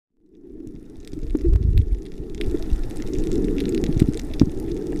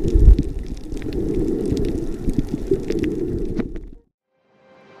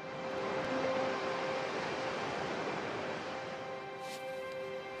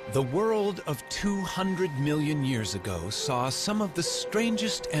The world of 200 million years ago saw some of the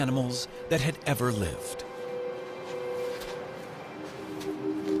strangest animals that had ever lived.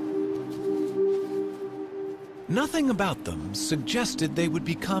 Nothing about them suggested they would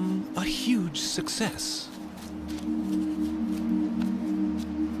become a huge success.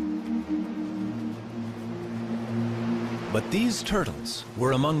 But these turtles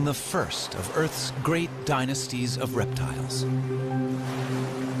were among the first of Earth's great dynasties of reptiles.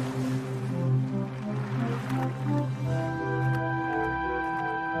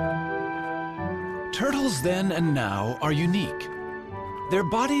 Turtles then and now are unique. Their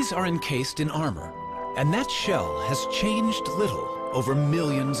bodies are encased in armor, and that shell has changed little over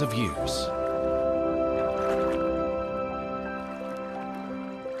millions of years.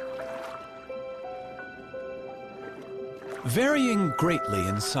 Varying greatly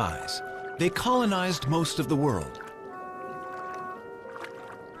in size, they colonized most of the world.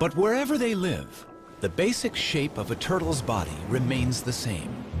 But wherever they live, the basic shape of a turtle's body remains the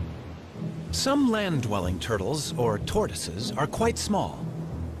same. Some land-dwelling turtles, or tortoises, are quite small.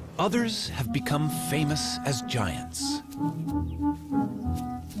 Others have become famous as giants.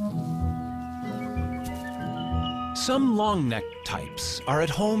 Some long-necked types are at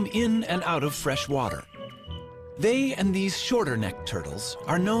home in and out of fresh water. They and these shorter-necked turtles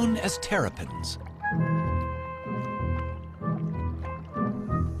are known as terrapins.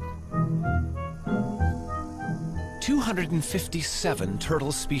 "257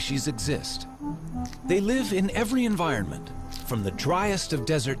 turtle species exist. They live in every environment, from the driest of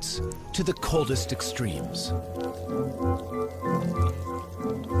deserts to the coldest extremes.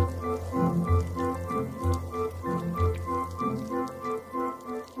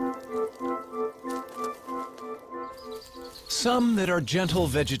 Some that are gentle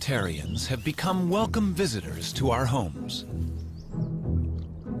vegetarians have become welcome visitors to our homes.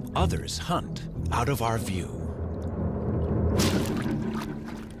 Others hunt out of our view.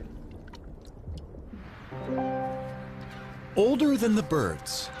 Older than the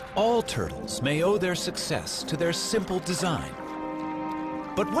birds, all turtles may owe their success to their simple design.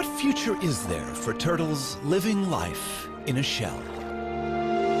 But what future is there for turtles living life in a shell?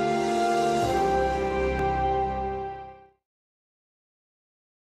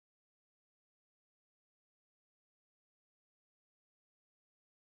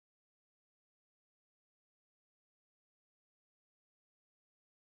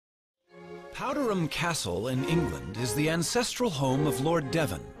 Powderham Castle in England is the ancestral home of Lord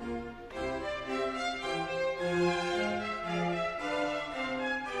Devon.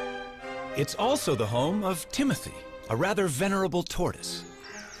 It's also the home of Timothy, a rather venerable tortoise.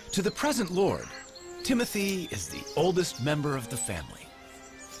 To the present lord, Timothy is the oldest member of the family.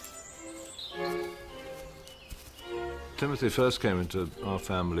 Timothy first came into our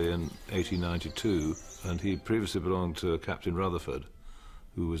family in 1892, and he previously belonged to Captain Rutherford,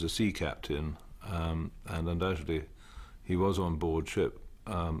 who was a sea captain, and undoubtedly he was on board ship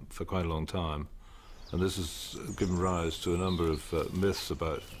for quite a long time. And this has given rise to a number of myths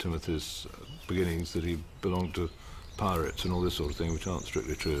about Timothy's beginnings, that he belonged to pirates and all this sort of thing, which aren't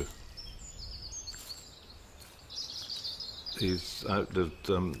strictly true. He's outlived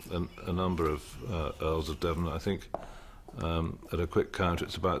a number of Earls of Devon. I think at a quick count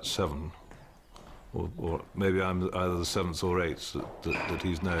it's about 7. Or maybe I'm either the 7th or 8th that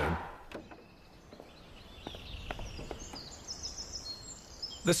he's known.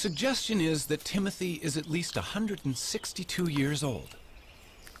 The suggestion is that Timothy is at least 162 years old.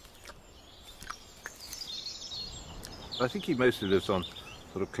 I think he mostly lives on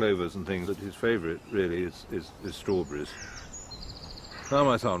sort of clovers and things, but his favourite really is strawberries. Now,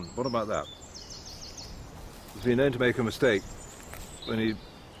 my son, what about that? He's been known to make a mistake when he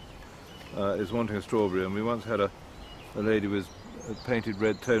is wanting a strawberry, and we once had a lady with painted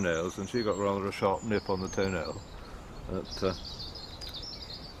red toenails, and she got rather a sharp nip on the toenail. But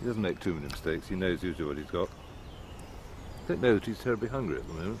he doesn't make too many mistakes. He knows usually what he's got. I don't know that he's terribly hungry at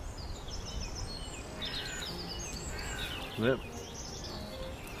the moment. No.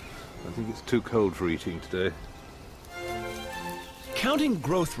 I think it's too cold for eating today. Counting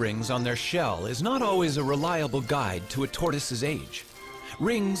growth rings on their shell is not always a reliable guide to a tortoise's age.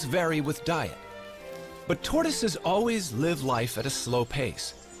 Rings vary with diet. But tortoises always live life at a slow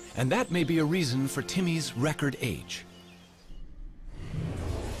pace, and that may be a reason for Timmy's record age.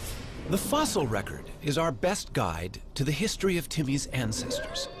 The fossil record is our best guide to the history of Timmy's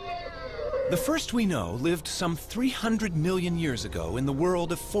ancestors. The first we know lived some 300 million years ago in the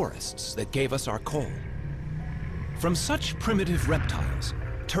world of forests that gave us our coal. From such primitive reptiles,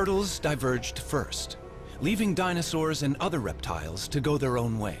 turtles diverged first. leaving dinosaurs and other reptiles to go their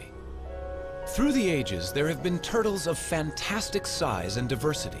own way. Through the ages, there have been turtles of fantastic size and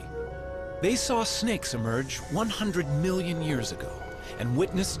diversity. They saw snakes emerge 100 million years ago and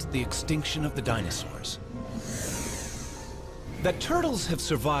witnessed the extinction of the dinosaurs. That turtles have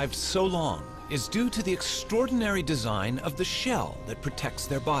survived so long is due to the extraordinary design of the shell that protects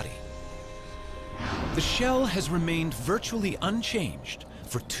their body. The shell has remained virtually unchanged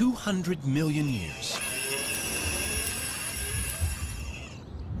for 200 million years.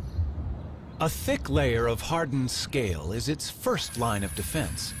 A thick layer of hardened scale is its first line of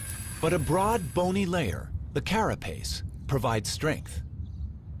defense, but a broad, bony layer, the carapace, provides strength.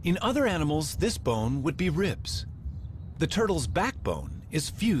 In other animals, this bone would be ribs. The turtle's backbone is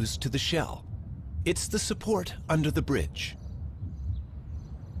fused to the shell. It's the support under the bridge.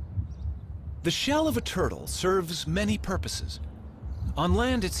 The shell of a turtle serves many purposes. On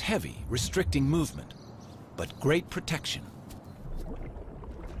land, it's heavy, restricting movement, but great protection.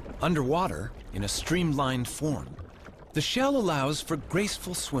 Underwater, in a streamlined form, the shell allows for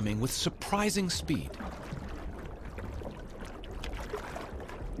graceful swimming with surprising speed.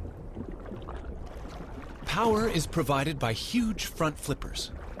 Power is provided by huge front flippers.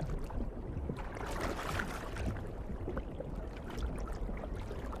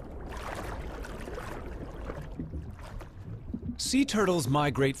 Sea turtles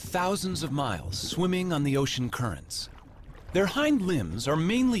migrate thousands of miles, swimming on the ocean currents. Their hind limbs are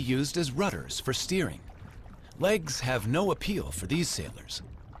mainly used as rudders for steering. Legs have no appeal for these sailors.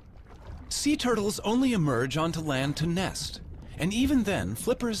 Sea turtles only emerge onto land to nest, and even then,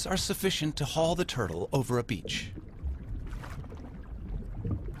 flippers are sufficient to haul the turtle over a beach.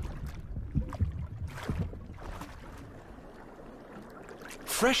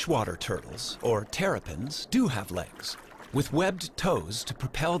 Freshwater turtles, or terrapins, do have legs, with webbed toes to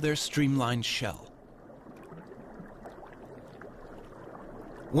propel their streamlined shell.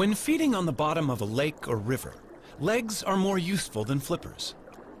 When feeding on the bottom of a lake or river, legs are more useful than flippers.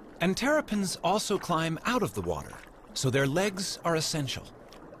 And terrapins also climb out of the water, so their legs are essential.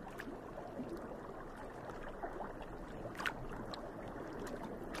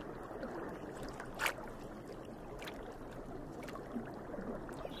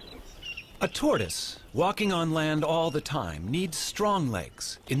 A tortoise, walking on land all the time, needs strong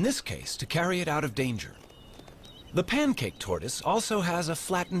legs, in this case to carry it out of danger. The pancake tortoise also has a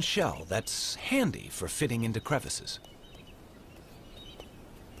flattened shell that's handy for fitting into crevices.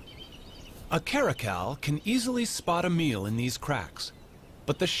 A caracal can easily spot a meal in these cracks,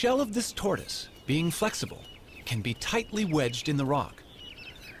 but the shell of this tortoise, being flexible, can be tightly wedged in the rock.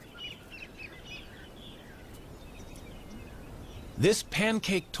 This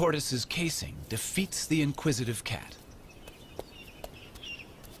pancake tortoise's casing defeats the inquisitive cat.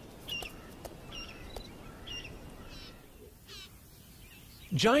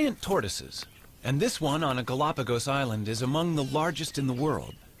 Giant tortoises, and this one on a Galapagos island is among the largest in the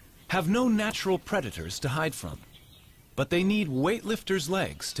world, have no natural predators to hide from, but they need weightlifters'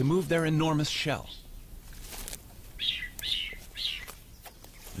 legs to move their enormous shell.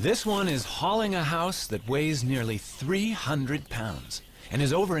 This one is hauling a house that weighs nearly 300 pounds and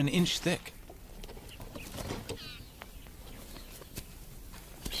is over an inch thick.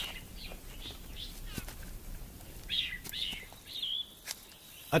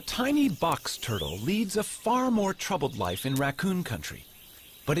 A tiny box turtle leads a far more troubled life in raccoon country,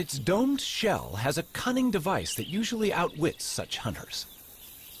 but its domed shell has a cunning device that usually outwits such hunters.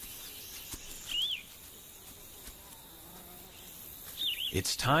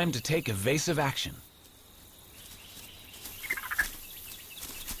 It's time to take evasive action.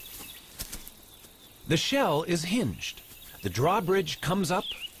 The shell is hinged. The drawbridge comes up,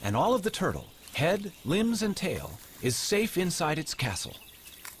 and all of the turtle, head, limbs, and tail, is safe inside its castle.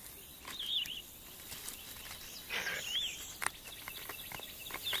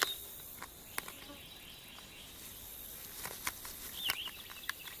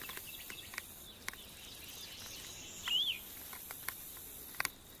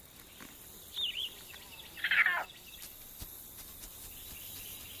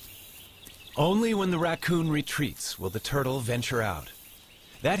 Only when the raccoon retreats will the turtle venture out.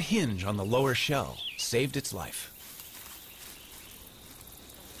 That hinge on the lower shell saved its life.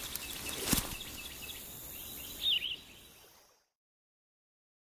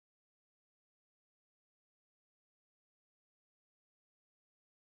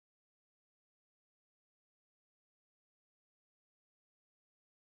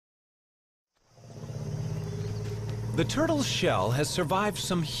 The turtle's shell has survived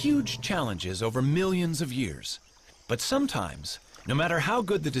some huge challenges over millions of years. But sometimes, no matter how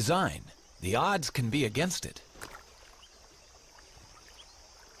good the design, the odds can be against it.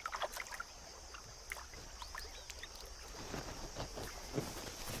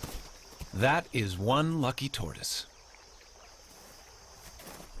 That is one lucky tortoise.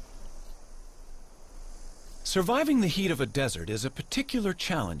 Surviving the heat of a desert is a particular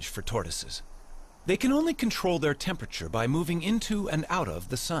challenge for tortoises. They can only control their temperature by moving into and out of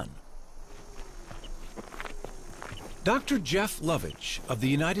the sun. Dr. Jeff Lovage of the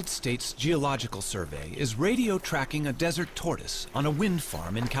United States Geological Survey is radio tracking a desert tortoise on a wind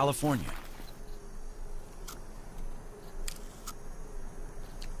farm in California.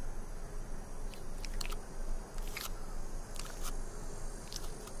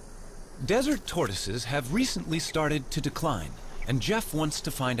 Desert tortoises have recently started to decline, and Jeff wants to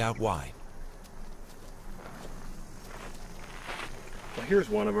find out why. Well, here's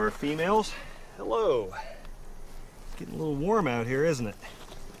one of our females. Hello. Getting a little warm out here, isn't it?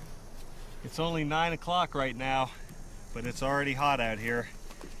 It's only 9 o'clock right now, but it's already hot out here.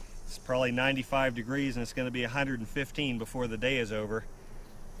 It's probably 95 degrees and it's going to be 115 before the day is over.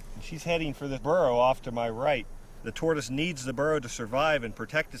 And she's heading for the burrow off to my right. The tortoise needs the burrow to survive and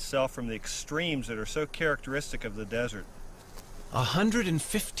protect itself from the extremes that are so characteristic of the desert.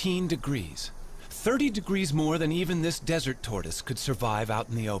 115 degrees. 30 degrees more than even this desert tortoise could survive out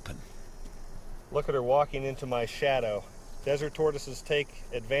in the open. Look at her walking into my shadow. Desert tortoises take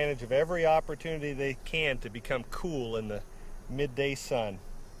advantage of every opportunity they can to become cool in the midday sun.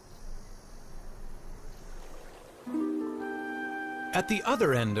 At the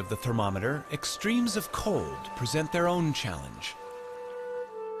other end of the thermometer, extremes of cold present their own challenge.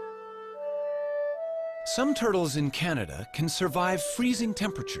 Some turtles in Canada can survive freezing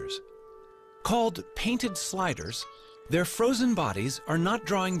temperatures. Called painted sliders, their frozen bodies are not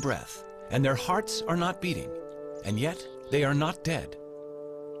drawing breath, and their hearts are not beating, and yet they are not dead.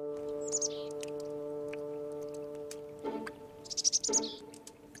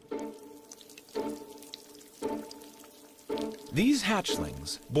 These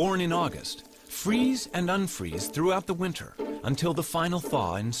hatchlings, born in August, freeze and unfreeze throughout the winter until the final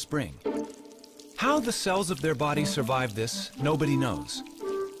thaw in spring. How the cells of their body survive this, nobody knows.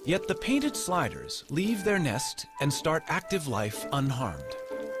 Yet the painted sliders leave their nest and start active life unharmed.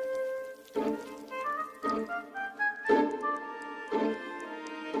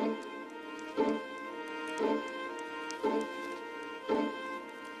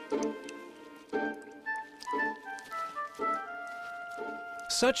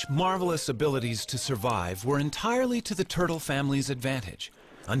 Such marvelous abilities to survive were entirely to the turtle family's advantage,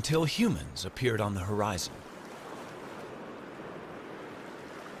 until humans appeared on the horizon.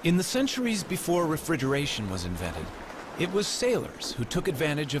 In the centuries before refrigeration was invented, it was sailors who took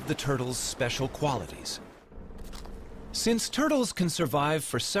advantage of the turtle's special qualities. Since turtles can survive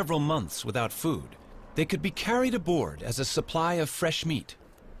for several months without food, they could be carried aboard as a supply of fresh meat.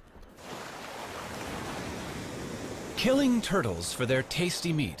 Killing turtles for their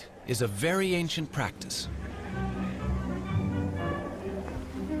tasty meat is a very ancient practice.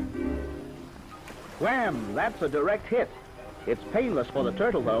 Wham! That's a direct hit. It's painless for the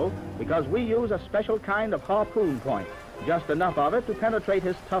turtle, though, because we use a special kind of harpoon point, just enough of it to penetrate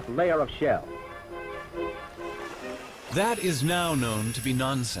his tough layer of shell. That is now known to be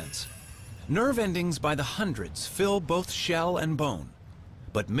nonsense. Nerve endings by the hundreds fill both shell and bone,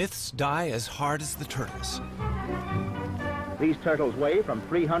 but myths die as hard as the turtles. These turtles weigh from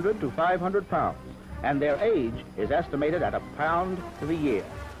 300 to 500 pounds, and their age is estimated at £1 pound to the year.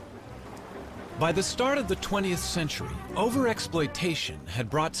 By the start of the 20th century, overexploitation had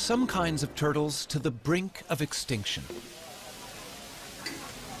brought some kinds of turtles to the brink of extinction.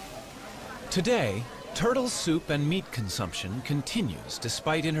 Today, turtle soup and meat consumption continues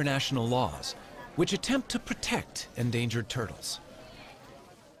despite international laws, which attempt to protect endangered turtles.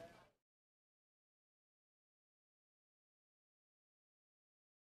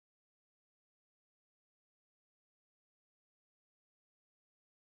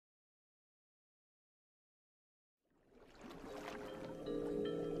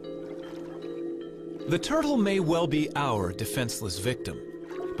 The turtle may well be our defenseless victim,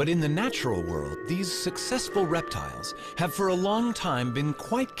 but in the natural world, these successful reptiles have for a long time been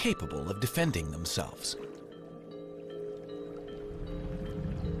quite capable of defending themselves.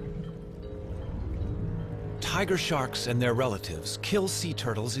 Tiger sharks and their relatives kill sea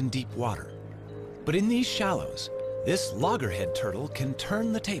turtles in deep water. But in these shallows, this loggerhead turtle can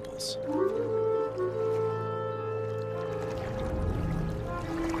turn the tables.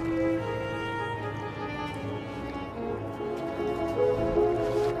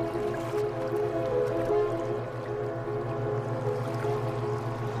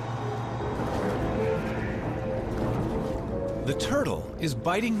 The turtle is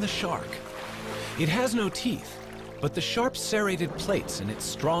biting the shark. It has no teeth, but the sharp serrated plates in its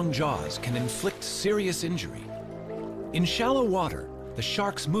strong jaws can inflict serious injury. In shallow water, the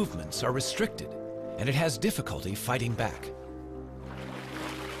shark's movements are restricted, and it has difficulty fighting back.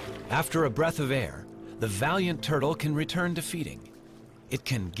 After a breath of air, the valiant turtle can return to feeding. It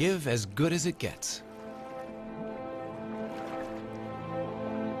can give as good as it gets.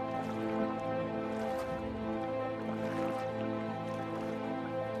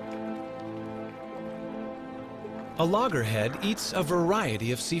 A loggerhead eats a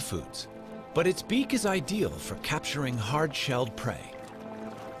variety of seafoods, but its beak is ideal for capturing hard-shelled prey.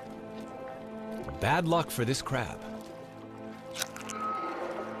 Bad luck for this crab.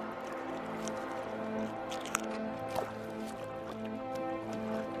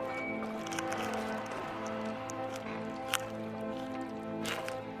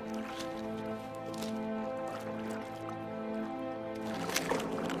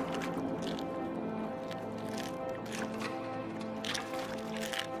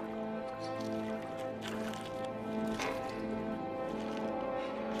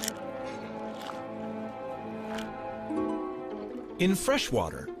 In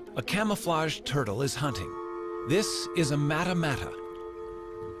freshwater, a camouflaged turtle is hunting. This is a mata-mata.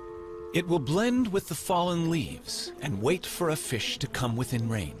 It will blend with the fallen leaves and wait for a fish to come within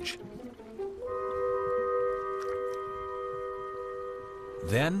range.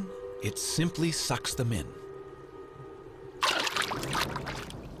 Then, it simply sucks them in.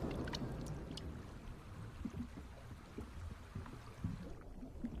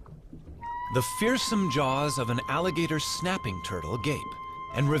 The fearsome jaws of an alligator snapping turtle gape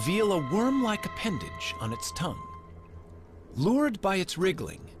and reveal a worm-like appendage on its tongue. Lured by its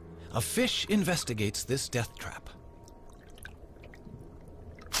wriggling, a fish investigates this death trap.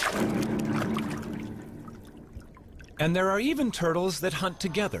 And there are even turtles that hunt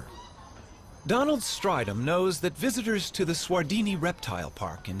together. Donald Stridham knows that visitors to the Swardini Reptile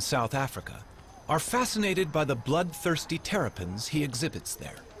Park in South Africa are fascinated by the bloodthirsty terrapins he exhibits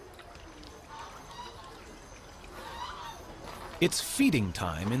there. It's feeding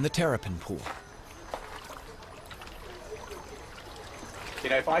time in the terrapin pool.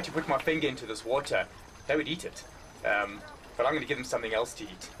 You know, if I had to put my finger into this water, they would eat it. But I'm going to give them something else to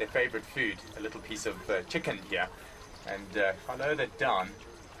eat, their favorite food, a little piece of chicken here. And if I lower that down,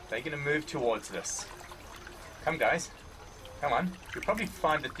 they're going to move towards this. Come, guys. Come on. You'll probably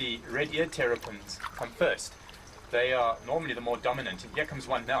find that the red-eared terrapins come first. They are normally the more dominant, and here comes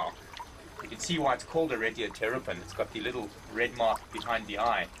one now. You can see why it's called a red-eared terrapin. It's got the little red mark behind the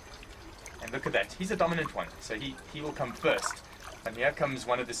eye. And look at that. He's a dominant one, so he will come first. And here comes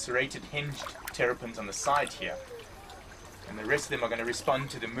one of the serrated hinged terrapins on the side here. And the rest of them are going to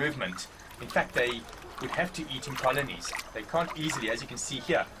respond to the movement. In fact, they would have to eat in colonies. They can't easily, as you can see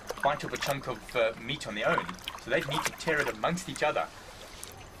here, bite off a chunk of meat on their own. So they need to tear it amongst each other.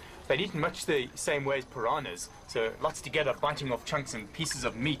 They eat in much the same way as piranhas. So lots together, biting off chunks and pieces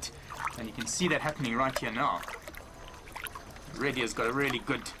of meat. And you can see that happening right here now. Red-ear's got a really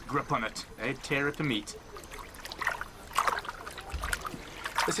good grip on it. They tear at the meat.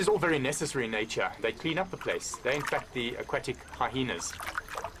 This is all very necessary in nature. They clean up the place. They're in fact the aquatic hyenas.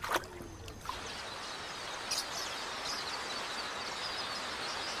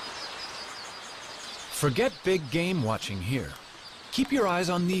 Forget big game watching here. Keep your eyes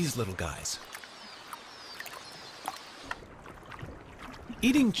on these little guys.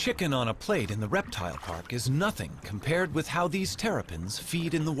 Eating chicken on a plate in the reptile park is nothing compared with how these terrapins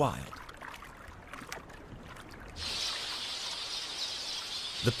feed in the wild.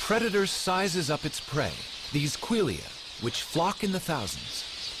 The predator sizes up its prey, these quelea, which flock in the thousands.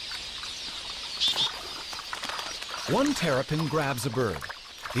 One terrapin grabs a bird.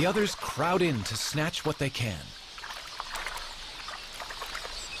 The others crowd in to snatch what they can.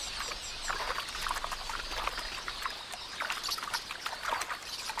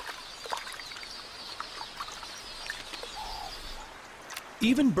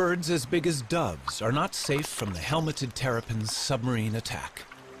 Even birds as big as doves are not safe from the helmeted terrapin's submarine attack.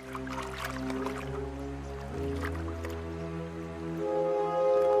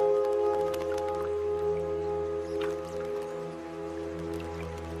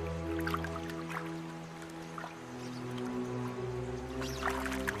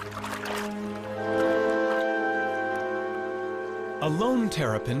 A lone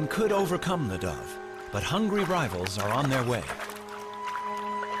terrapin could overcome the dove, but hungry rivals are on their way.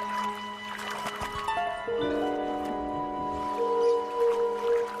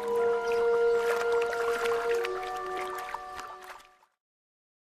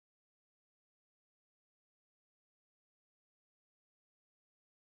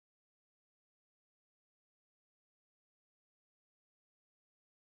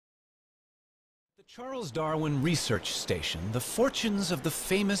 The Charles Darwin Research Station, the fortunes of the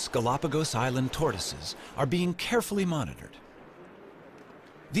famous Galapagos Island tortoises are being carefully monitored.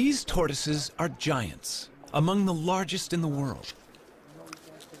 These tortoises are giants, among the largest in the world.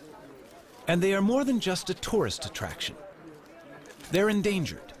 And they are more than just a tourist attraction. They're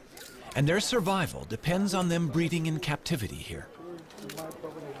endangered, and their survival depends on them breeding in captivity here.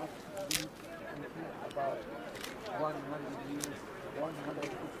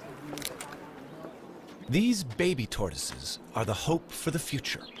 These baby tortoises are the hope for the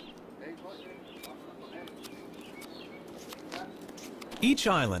future. Each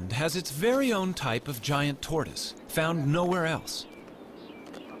island has its very own type of giant tortoise, found nowhere else.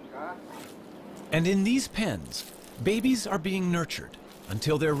 And in these pens, babies are being nurtured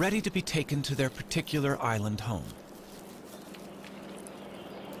until they're ready to be taken to their particular island home.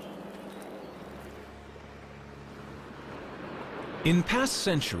 In past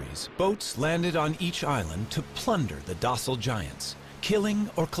centuries, boats landed on each island to plunder the docile giants, killing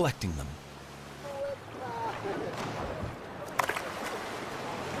or collecting them.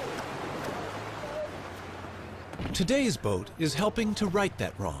 Today's boat is helping to right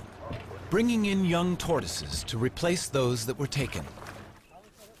that wrong, bringing in young tortoises to replace those that were taken.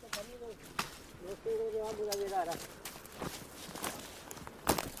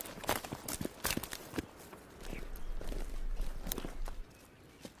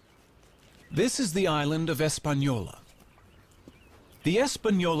 This is the island of Hispaniola. The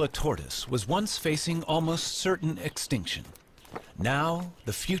Hispaniola tortoise was once facing almost certain extinction. Now,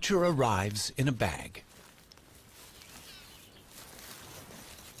 the future arrives in a bag.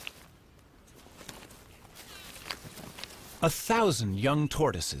 A 1,000 young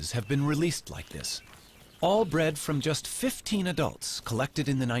tortoises have been released like this, all bred from just 15 adults collected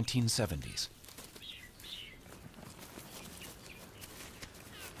in the 1970s.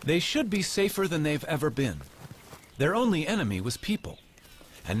 They should be safer than they've ever been. Their only enemy was people,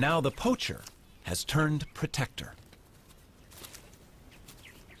 and now the poacher has turned protector.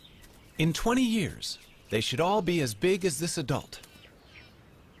 In 20 years, they should all be as big as this adult.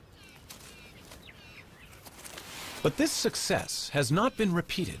 But this success has not been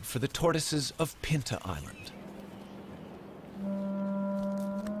repeated for the tortoises of Pinta Island.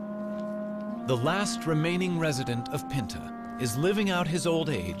 The last remaining resident of Pinta is living out his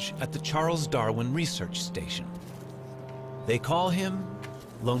old age at the Charles Darwin Research Station. They call him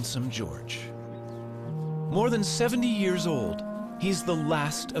Lonesome George. More than 70 years old, he's the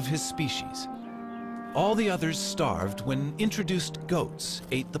last of his species. All the others starved when introduced goats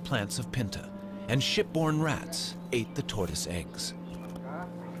ate the plants of Pinta, and shipborne rats ate the tortoise eggs.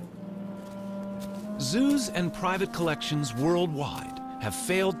 Zoos and private collections worldwide have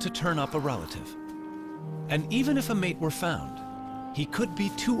failed to turn up a relative. And even if a mate were found, he could be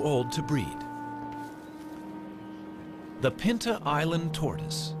too old to breed. The Pinta Island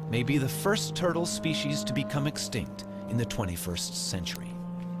tortoise may be the first turtle species to become extinct in the 21st century.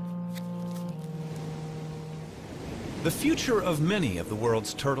 The future of many of the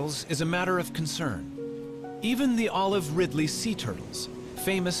world's turtles is a matter of concern. Even the olive Ridley sea turtles,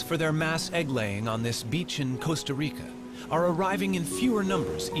 famous for their mass egg-laying on this beach in Costa Rica, are arriving in fewer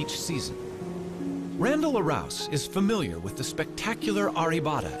numbers each season. Randall Arouse is familiar with the spectacular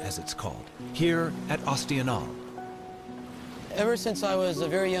aribata, as it's called, here at Ostianal. Ever since I was a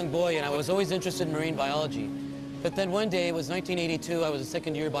very young boy, and I was always interested in marine biology. But then one day, it was 1982, I was a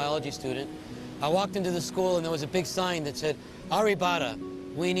second-year biology student. I walked into the school and there was a big sign that said, Aribata,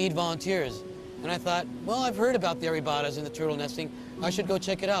 we need volunteers. And I thought, well, I've heard about the Aribatas and the turtle nesting. I should go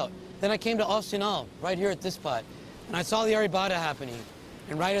check it out. Then I came to Ostianal, right here at this spot, and I saw the Aribata happening.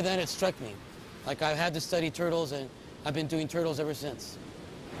 And right then it struck me. Like I had to study turtles, and I've been doing turtles ever since.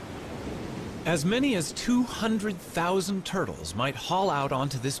 As many as 200,000 turtles might haul out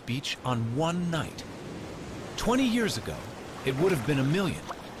onto this beach on one night. 20 years ago, it would have been 1 million.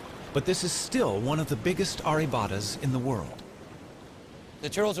 But this is still one of the biggest aribatas in the world. The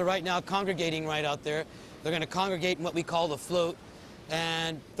turtles are right now congregating right out there. They're going to congregate in what we call the float,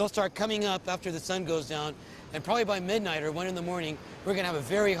 and they'll start coming up after the sun goes down, and probably by midnight or 1 in the morning, we're going to have a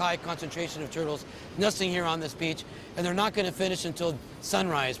very high concentration of turtles nesting here on this beach, and they're not going to finish until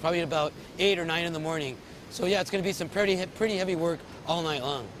sunrise, probably about 8 or 9 in the morning. So yeah, it's going to be some pretty heavy work all night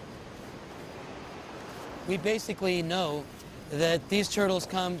long. We basically know that these turtles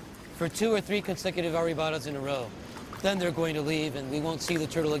come for 2 or 3 consecutive aribatas in a row. Then they're going to leave, and we won't see the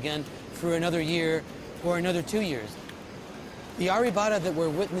turtle again for another year or another 2 years. The aribata that we're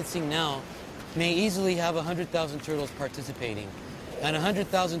witnessing now may easily have 100,000 turtles participating. And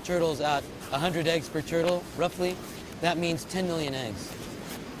 100,000 turtles at 100 eggs per turtle, roughly, that means 10 million eggs.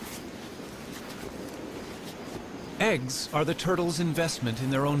 Eggs are the turtles' investment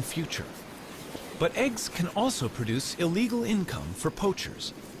in their own future. But eggs can also produce illegal income for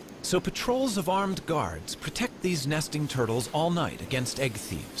poachers. So patrols of armed guards protect these nesting turtles all night against egg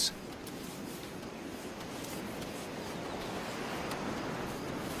thieves.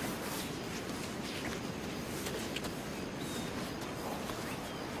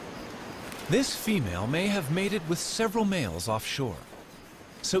 This female may have mated with several males offshore.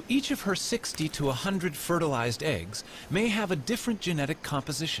 So each of her 60 to 100 fertilized eggs may have a different genetic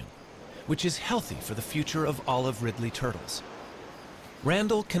composition, which is healthy for the future of olive ridley turtles.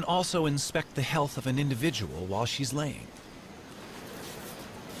 Randall can also inspect the health of an individual while she's laying.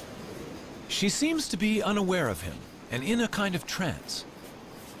 She seems to be unaware of him and in a kind of trance.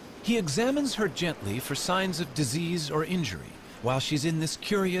 He examines her gently for signs of disease or injury while she's in this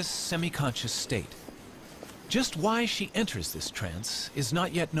curious, semi-conscious state. Just why she enters this trance is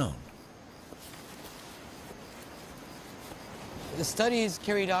not yet known. The studies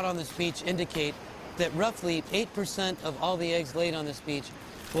carried out on this beach indicate that roughly 8% of all the eggs laid on this beach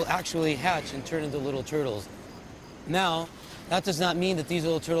will actually hatch and turn into little turtles. Now, that does not mean that these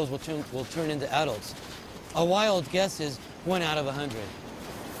little turtles will turn into adults. A wild guess is 1 out of 100.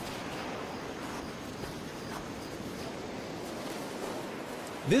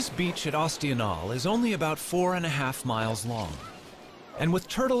 This beach at Osteonal is only about 4.5 miles long. And with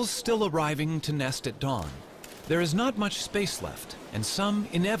turtles still arriving to nest at dawn, there is not much space left, and some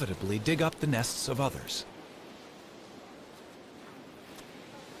inevitably dig up the nests of others.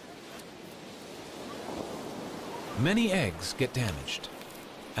 Many eggs get damaged,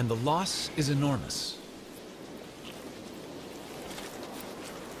 and the loss is enormous.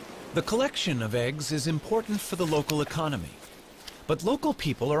 The collection of eggs is important for the local economy, but local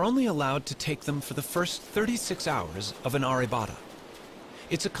people are only allowed to take them for the first 36 hours of an arribada.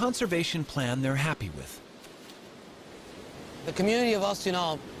 It's a conservation plan they're happy with. The community of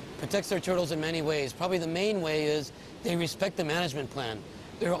Osteonal protects their turtles in many ways. Probably the main way is they respect the management plan.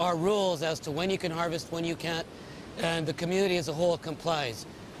 There are rules as to when you can harvest, when you can't, and the community as a whole complies.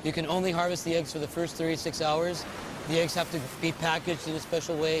 You can only harvest the eggs for the first 36 hours. The eggs have to be packaged in a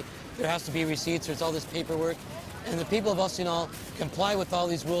special way. There has to be receipts. There's all this paperwork. And the people of Osteonal comply with all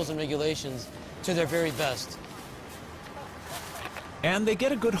these rules and regulations to their very best. And they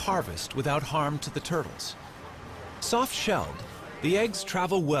get a good harvest without harm to the turtles. Soft-shelled, the eggs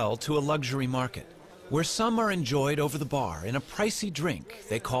travel well to a luxury market, where some are enjoyed over the bar in a pricey drink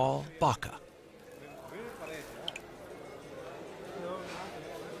they call baka.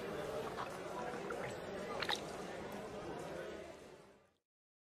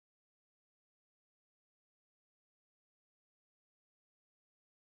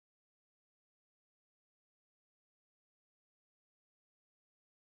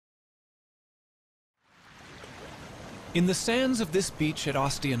 In the sands of this beach at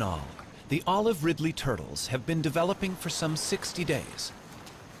Osteonal, the olive ridley turtles have been developing for some 60 days.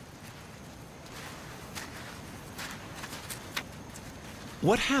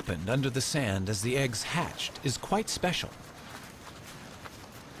 What happened under the sand as the eggs hatched is quite special.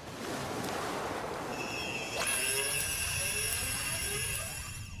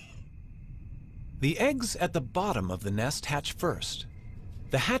 The eggs at the bottom of the nest hatch first.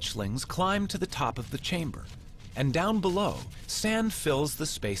 The hatchlings climb to the top of the chamber, and down below, sand fills the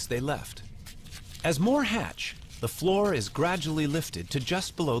space they left. As more hatch, the floor is gradually lifted to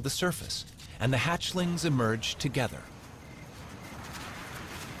just below the surface, and the hatchlings emerge together.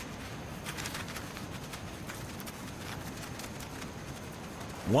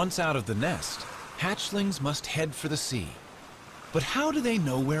 Once out of the nest, hatchlings must head for the sea. But how do they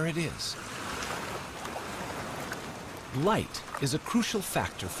know where it is? Light is a crucial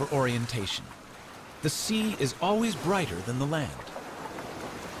factor for orientation. The sea is always brighter than the land.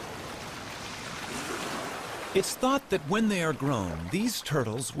 It's thought that when they are grown, these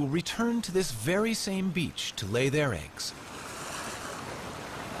turtles will return to this very same beach to lay their eggs.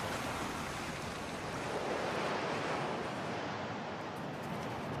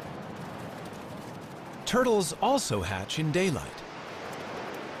 Turtles also hatch in daylight.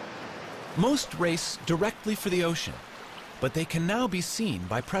 Most race directly for the ocean, but they can now be seen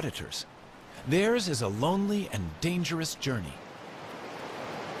by predators. Theirs is a lonely and dangerous journey.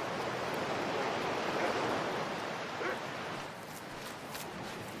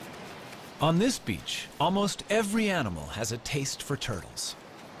 On this beach, almost every animal has a taste for turtles.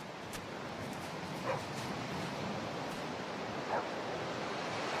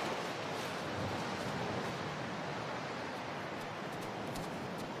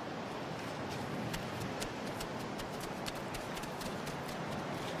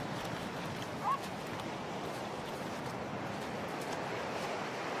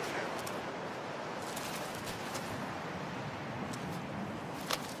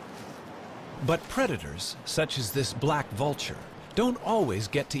 But predators, such as this black vulture, don't always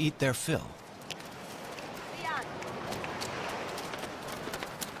get to eat their fill.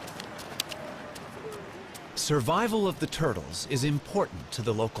 Survival of the turtles is important to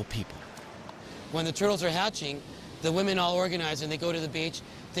the local people. When the turtles are hatching, the women all organize and they go to the beach.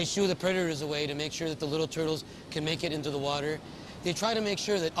 They shoo the predators away to make sure that the little turtles can make it into the water. They try to make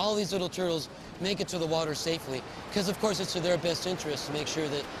sure that all these little turtles make it to the water safely, because of course it's to their best interest to make sure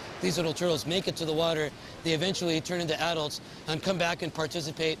that these little turtles make it to the water. They eventually turn into adults and come back and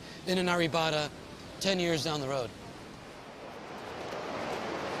participate in an arribada 10 years down the road.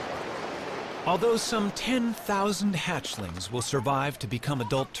 Although some 10,000 hatchlings will survive to become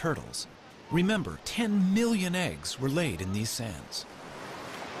adult turtles, remember 10 million eggs were laid in these sands.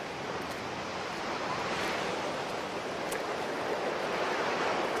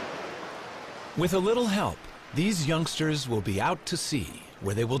 With a little help, these youngsters will be out to sea,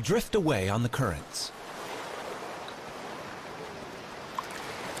 where they will drift away on the currents.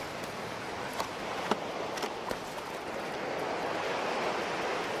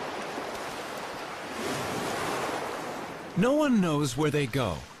 No one knows where they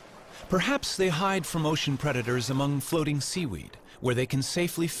go. Perhaps they hide from ocean predators among floating seaweed, where they can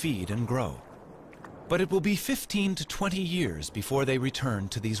safely feed and grow. But it will be 15 to 20 years before they return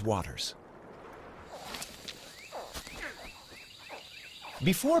to these waters.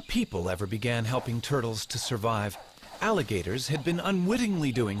 Before people ever began helping turtles to survive, alligators had been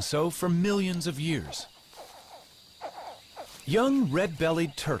unwittingly doing so for millions of years. Young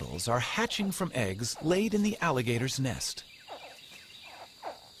red-bellied turtles are hatching from eggs laid in the alligator's nest.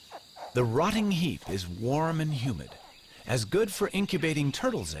 The rotting heap is warm and humid, as good for incubating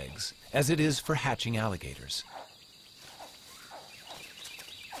turtles' eggs as it is for hatching alligators.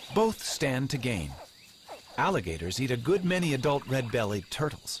 Both stand to gain. Alligators eat a good many adult red-bellied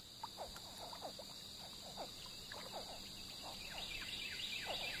turtles.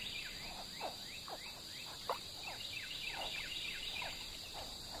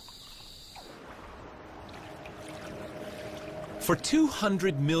 For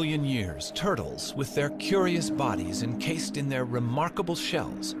 200 million years, turtles, with their curious bodies encased in their remarkable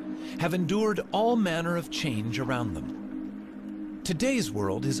shells, have endured all manner of change around them. Today's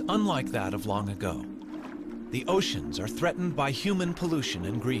world is unlike that of long ago. The oceans are threatened by human pollution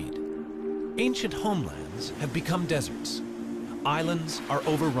and greed. Ancient homelands have become deserts. Islands are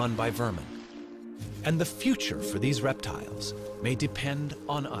overrun by vermin. And the future for these reptiles may depend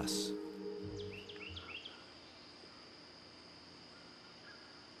on us.